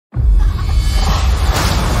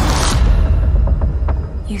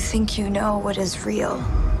You think you know what is real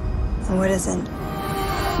and what isn't.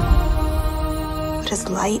 What is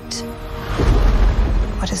light?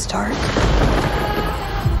 What is dark?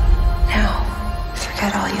 Now,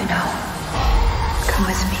 forget all you know. Come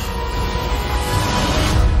with me.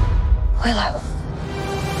 Willow.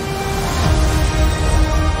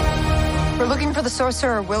 We're looking for the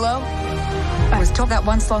sorcerer, Willow. I was told that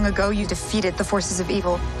once long ago you defeated the forces of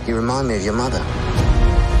evil. You remind me of your mother.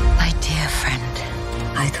 My dear friend,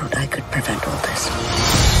 I thought I could prevent all this.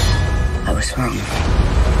 I was wrong.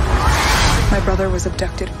 My brother was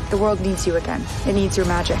abducted. The world needs you again. It needs your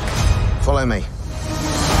magic. Follow me.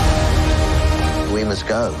 We must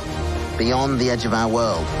go. Beyond the edge of our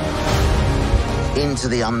world. Into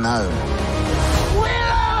the unknown.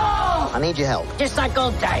 Willow! I need your help. Just like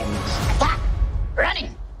old times. Attack!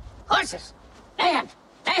 Running! Horses! Mayhem!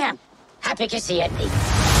 Mayhem! Happy to see it.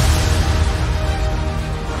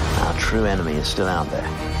 Our true enemy is still out there.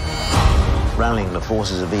 Rallying the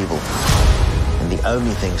forces of evil. And the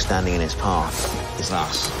only thing standing in its path is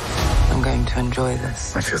us. I'm going to enjoy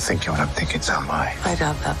this. If you're thinking what I'm thinking, so am I. I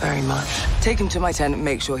doubt that very much. Take him to my tent and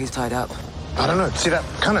make sure he's tied up. I don't know. See, that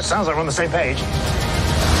kind of sounds like we're on the same page.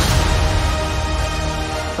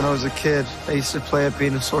 When I was a kid, I used to play at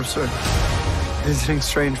being a sorcerer. Visiting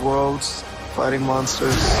strange worlds, fighting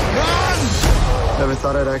monsters. Run! Never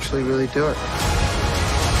thought I'd actually really do it.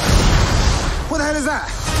 What the hell is that?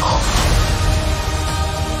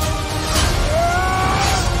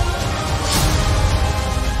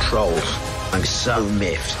 Trolls. I'm so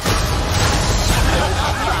miffed.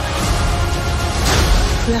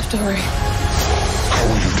 We have to hurry. How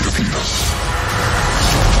will you defeat us?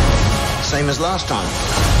 Same as last time.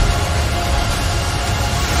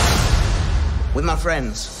 With my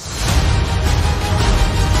friends.